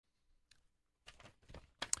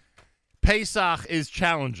Pesach is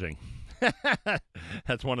challenging.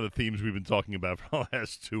 That's one of the themes we've been talking about for the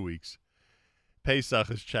last 2 weeks. Pesach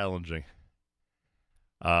is challenging.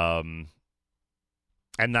 And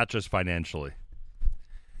not just financially.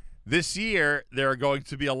 This year, there are going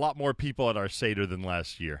to be a lot more people at our Seder than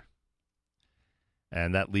last year.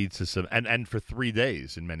 And that leads to some, and for 3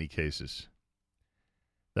 days in many cases.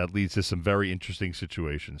 That leads to some very interesting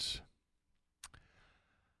situations.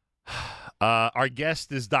 Our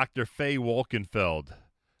guest is Dr. Faye Wolkenfeld,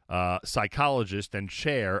 psychologist and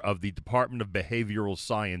chair of the Department of Behavioral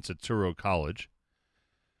Science at Touro College,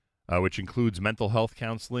 which includes mental health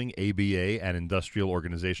counseling, ABA, and industrial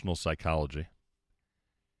organizational psychology.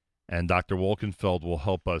 And Dr. Wolkenfeld will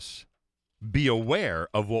help us be aware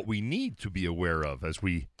of what we need to be aware of as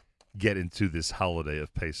we get into this holiday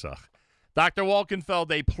of Pesach. Dr.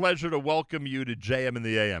 Wolkenfeld, a pleasure to welcome you to JM in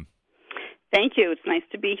the AM. Thank you. It's nice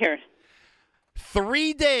to be here.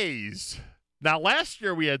 3 days. Now, last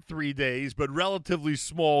year we had 3 days, but relatively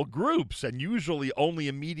small groups, and usually only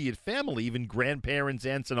immediate family, even grandparents,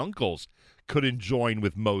 aunts, and uncles couldn't join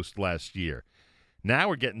with most last year. Now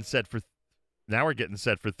we're getting set for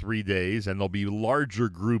 3 days, and there'll be larger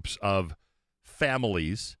groups of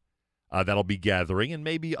families that'll be gathering, and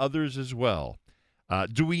maybe others as well.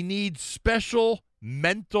 Do we need special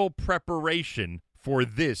mental preparation for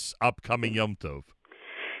this upcoming Yom Tov?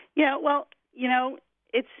 Yeah, well,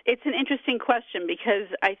 it's an interesting question because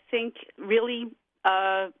I think really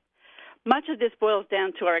much of this boils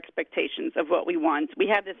down to our expectations of what we want. We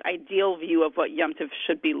have this ideal view of what Yom Tov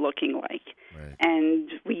should be looking like, right.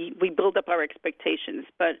 And we build up our expectations.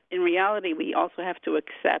 But in reality, we also have to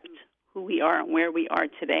accept who we are and where we are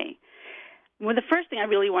today. Well, the first thing I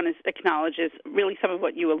really want to acknowledge is really some of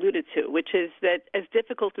what you alluded to, which is that as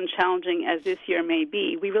difficult and challenging as this year may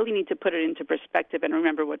be, we really need to put it into perspective and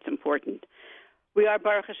remember what's important. We are,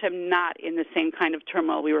 Baruch Hashem, not in the same kind of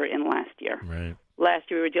turmoil we were in last year. Right.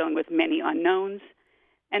 Last year we were dealing with many unknowns,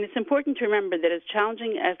 and it's important to remember that as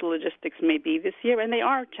challenging as the logistics may be this year, and they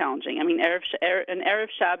are challenging. I mean, a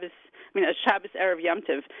Shabbos Erev Yom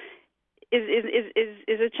Tov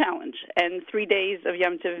is a challenge, and 3 days of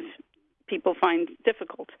Yom Tov people find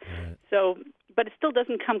difficult. Right. So, but it still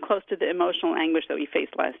doesn't come close to the emotional anguish that we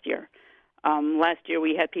faced last year. Last year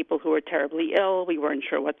we had people who were terribly ill. We weren't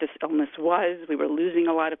sure what this illness was. We were losing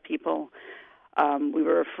a lot of people. We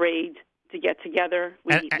were afraid to get together.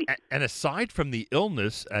 And aside from the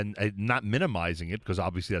illness, and not minimizing it, because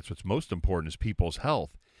obviously that's what's most important is people's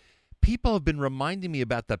health, people have been reminding me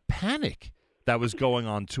about the panic that was going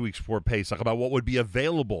on 2 weeks before Pesach about what would be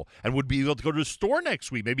available and would be able to go to the store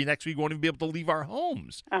next week. Maybe next week we won't even be able to leave our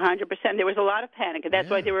homes. 100%. There was a lot of panic, and that's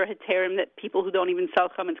why there were heterim that people who don't even sell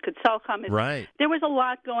chametz could sell chametz. Right. There was a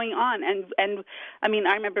lot going on, and I mean,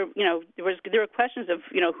 I remember, there were questions of,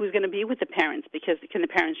 who's going to be with the parents, because should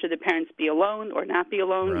the parents be alone or not be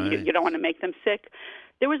alone? Right. You don't want to make them sick.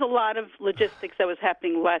 There was a lot of logistics that was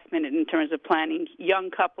happening last minute in terms of planning.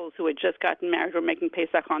 Young couples who had just gotten married were making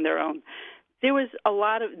Pesach on their own. There was a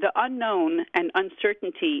lot of the unknown, and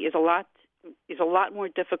uncertainty is a lot more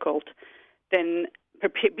difficult than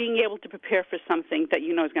being able to prepare for something that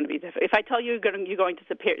you know is going to be difficult. If I tell you you're going to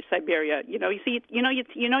Siberia,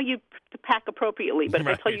 you pack appropriately. But if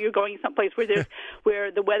I tell you you're going someplace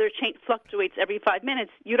where the weather fluctuates every 5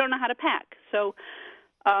 minutes, you don't know how to pack. So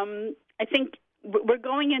I think we're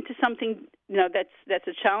going into something that's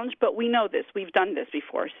a challenge, but we know this. We've done this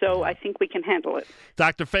before, so I think we can handle it.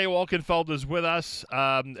 Dr. Faye Wolkenfeld is with us,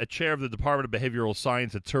 a chair of the Department of Behavioral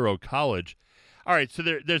Science at Touro College. All right, so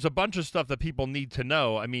there's a bunch of stuff that people need to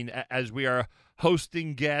know. I mean, as we are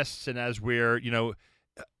hosting guests and as we're,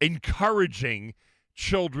 encouraging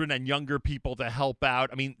children and younger people to help out,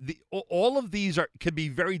 I mean, all of these could be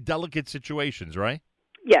very delicate situations, right?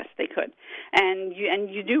 Yes, they could. And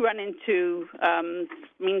you do run into,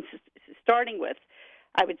 starting with,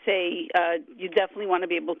 I would say you definitely want to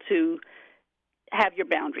be able to have your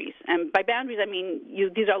boundaries. And by boundaries, I mean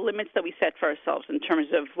these are limits that we set for ourselves in terms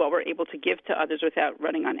of what we're able to give to others without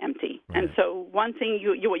running on empty. Right. And so one thing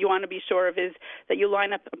you want to be sure of is that you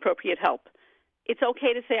line up appropriate help. It's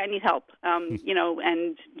okay to say I need help,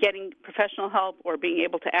 and getting professional help or being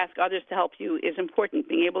able to ask others to help you is important.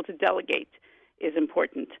 Being able to delegate is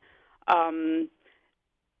important.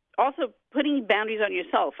 Also, putting boundaries on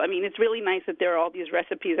yourself. I mean, it's really nice that there are all these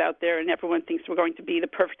recipes out there and everyone thinks we're going to be the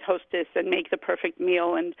perfect hostess and make the perfect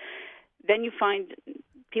meal. And then you find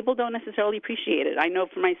people don't necessarily appreciate it. I know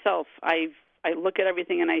for myself, I look at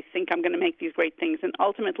everything and I think I'm going to make these great things. And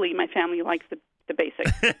ultimately, my family likes the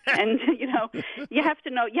basics. And you have to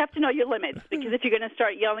know your limits, because if you're going to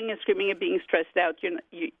start yelling and screaming and being stressed out,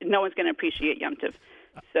 no one's going to appreciate Yom Tov.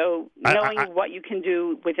 So knowing what you can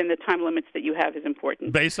do within the time limits that you have is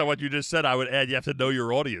important. Based on what you just said, I would add you have to know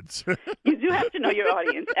your audience. You do have to know your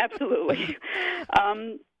audience, absolutely.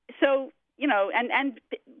 And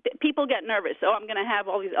people get nervous. Oh, I'm going to have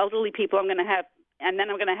all these elderly people. And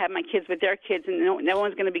then I'm going to have my kids with their kids, and no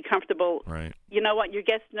one's going to be comfortable. Right. You know what? Your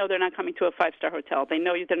guests know they're not coming to a 5-star hotel. They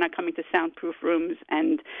know they're not coming to soundproof rooms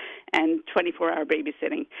and 24-hour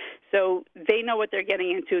babysitting. So they know what they're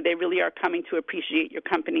getting into. They really are coming to appreciate your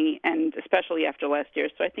company, and especially after last year.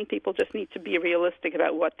 So I think people just need to be realistic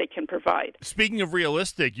about what they can provide. Speaking of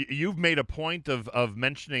realistic, you've made a point of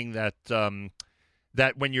mentioning that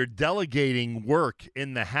that when you're delegating work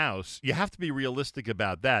in the house, you have to be realistic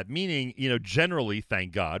about that. Meaning, generally,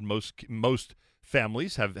 thank God, most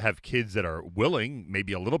families have kids that are willing,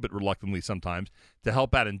 maybe a little bit reluctantly sometimes, to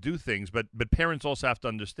help out and do things. But parents also have to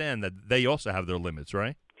understand that they also have their limits,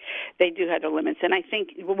 right? They do have their limits. And I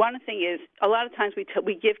think one thing is, a lot of times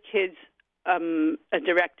we give kids a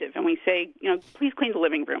directive, and we say, please clean the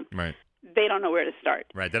living room. Right. They don't know where to start.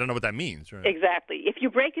 Right. They don't know what that means. Right. Exactly. If you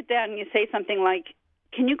break it down and you say something like,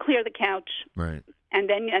 can you clear the couch? Right. And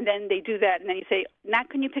then they do that, and then you say, now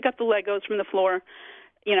can you pick up the Legos from the floor?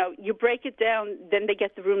 You break it down, then they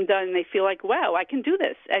get the room done, and they feel like, wow, I can do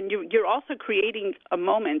this. And you're also creating a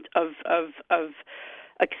moment of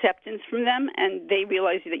acceptance from them, and they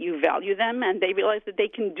realize that you value them, and they realize that they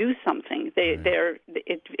can do something.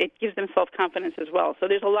 It gives them self-confidence as well. So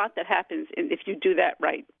there's a lot that happens if you do that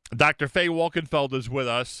right. Dr. Faye Wolkenfeld is with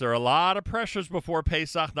us. There are a lot of pressures before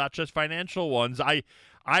Pesach, not just financial ones.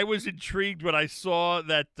 I was intrigued when I saw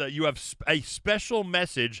that you have a special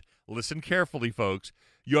message. Listen carefully, folks.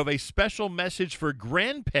 You have a special message for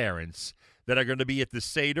grandparents that are going to be at the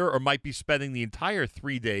Seder or might be spending the entire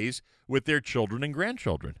 3 days with their children and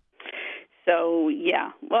grandchildren. So,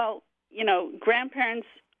 yeah. Well, grandparents,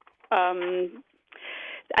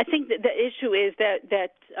 I think that the issue is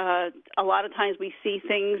that a lot of times we see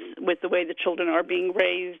things with the way the children are being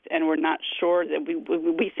raised, and we're not sure that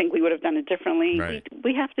we think we would have done it differently. Right.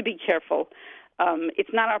 We have to be careful.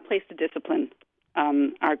 It's not our place to discipline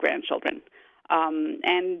our grandchildren.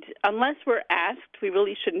 And unless we're asked, we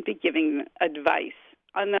really shouldn't be giving advice.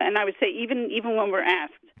 And I would say even when we're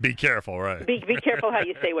asked, be careful, right? Be careful how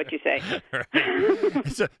you say what you say.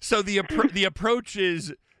 Right. So the approach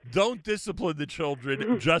is, don't discipline the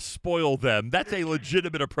children, just spoil them. That's a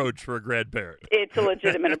legitimate approach for a grandparent. It's a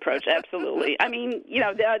legitimate approach, absolutely. I mean,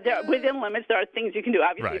 there within limits, there are things you can do.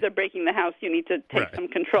 Obviously, if they're breaking the house, you need to take some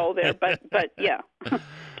control there. But yeah.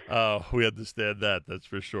 Oh, we understand that. That's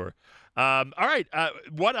for sure. All right.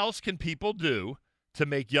 What else can people do to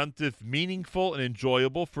make Yom Tov meaningful and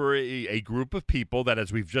enjoyable for a group of people that,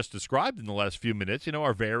 as we've just described in the last few minutes,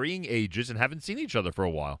 are varying ages and haven't seen each other for a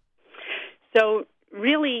while? So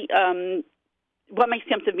really, what makes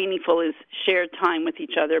Yom Tov meaningful is shared time with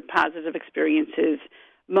each other, positive experiences,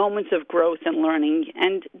 moments of growth and learning.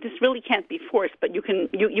 And this really can't be forced, but you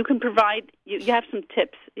can provide. You have some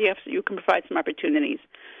tips. You can provide some opportunities.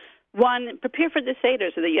 One, prepare for the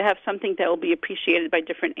Seder so that you have something that will be appreciated by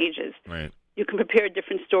different ages. Right. You can prepare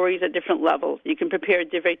different stories at different levels. You can prepare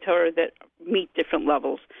Divrei Torah that meet different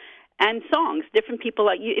levels. And songs, different people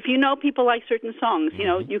like you. If you know people like certain songs,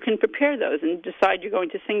 you can prepare those and decide you're going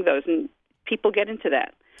to sing those, and people get into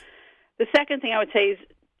that. The second thing I would say is,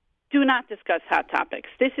 do not discuss hot topics.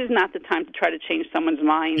 This is not the time to try to change someone's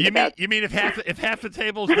mind. You mean if half the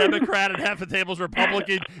table's Democrat and half the table's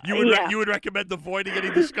Republican, you would recommend avoiding any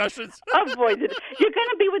discussions? Avoid it. You're going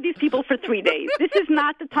to be with these people for 3 days. This is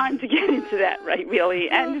not the time to get into that, right? Really,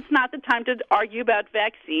 and it's not the time to argue about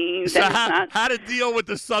vaccines. So how to deal with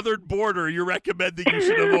the southern border? You're recommending you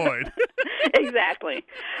should avoid. Exactly.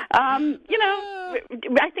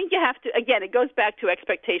 I think you have to. Again, it goes back to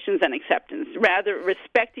expectations and acceptance. Rather,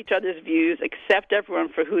 respect each other's views, accept everyone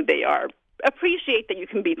for who they are, appreciate that you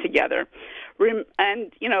can be together,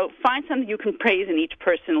 and find something you can praise in each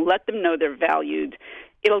person. Let them know they're valued.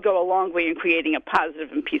 It'll go a long way in creating a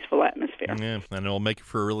positive and peaceful atmosphere. Yeah, and it'll make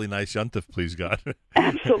for a really nice Yom Tov, please God.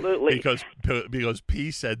 Absolutely. because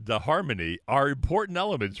peace and harmony are important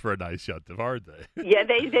elements for a nice Yom Tov, aren't they? Yeah,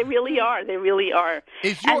 they really are. They really are.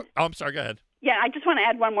 I'm sorry, go ahead. Yeah, I just want to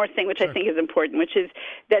add one more thing, which I think is important, which is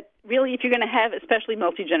that really, if you're going to have, especially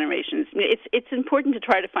multi-generations, it's important to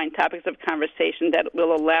try to find topics of conversation that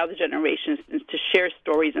will allow the generations to share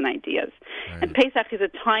stories and ideas. Right. And Pesach is a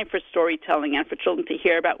time for storytelling and for children to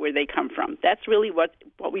hear about where they come from. That's really what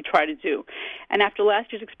we try to do. And after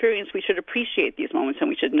last year's experience, we should appreciate these moments and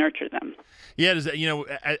we should nurture them. Yeah,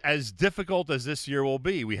 as difficult as this year will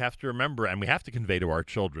be, we have to remember and we have to convey to our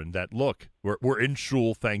children that, look, we're in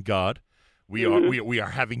shul, thank God. We are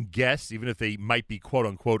having guests, even if they might be quote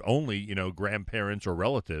unquote only grandparents or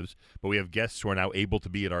relatives, but we have guests who are now able to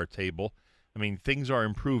be at our table. I mean, things are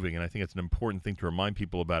improving, and I think it's an important thing to remind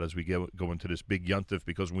people about as we go into this big yontif,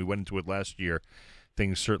 because when we went into it last year,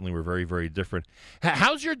 things certainly were very, very different.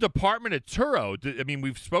 How's your department at Turo? I mean,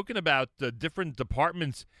 we've spoken about different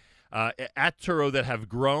departments at Turo that have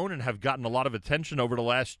grown and have gotten a lot of attention over the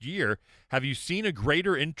last year. Have you seen a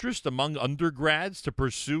greater interest among undergrads to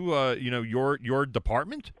pursue, your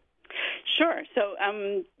department? Sure. So,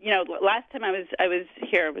 last time I was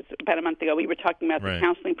here, it was about a month ago. We were talking about the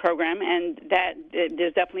counseling program, and that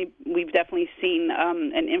we've definitely seen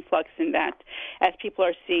an influx in that as people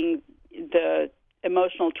are seeing the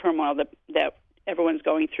emotional turmoil that everyone's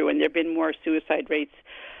going through, and there have been more suicide rates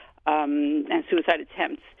and suicide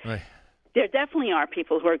attempts. Right. There definitely are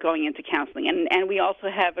people who are going into counseling, and we also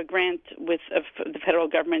have a grant with the federal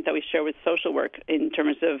government that we share with social work in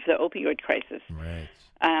terms of the opioid crisis. Right.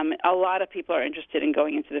 A lot of people are interested in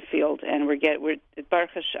going into the field, and we're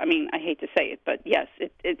Baruch Hashem, I mean, I hate to say it, but yes,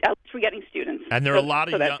 at least we're getting students. And there are a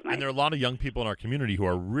lot of young people in our community who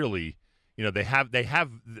are really, they have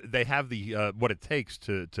the what it takes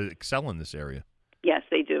to excel in this area. Yes,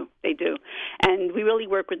 they do. They do. And we really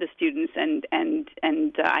work with the students, and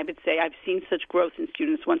I would say I've seen such growth in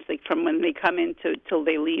students from when they come in till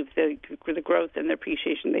they leave, the growth and the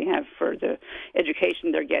appreciation they have for the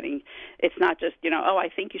education they're getting. It's not just, I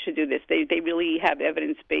think you should do this. They really have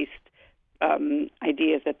evidence-based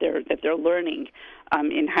ideas that they're learning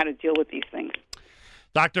in how to deal with these things.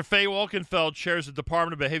 Dr. Faye Wolkenfeld chairs the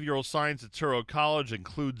Department of Behavioral Science at Touro College,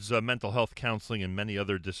 includes mental health counseling and many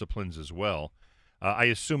other disciplines as well. I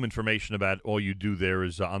assume information about all you do there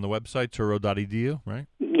is on the website, touro.edu, right?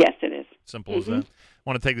 Yes, it is. Simple as that. I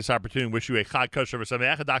want to take this opportunity and wish you a Chag Kosher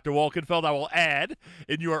V'Sameach. Dr. Wolkenfeld, I will add,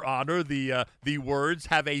 in your honor, the words,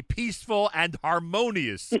 have a peaceful and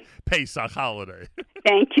harmonious Pesach holiday.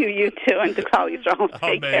 Thank you, you too, and to call you strong.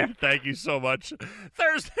 Take care. Thank you so much.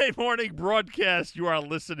 Thursday morning broadcast, you are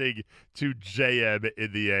listening to JM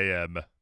in the AM.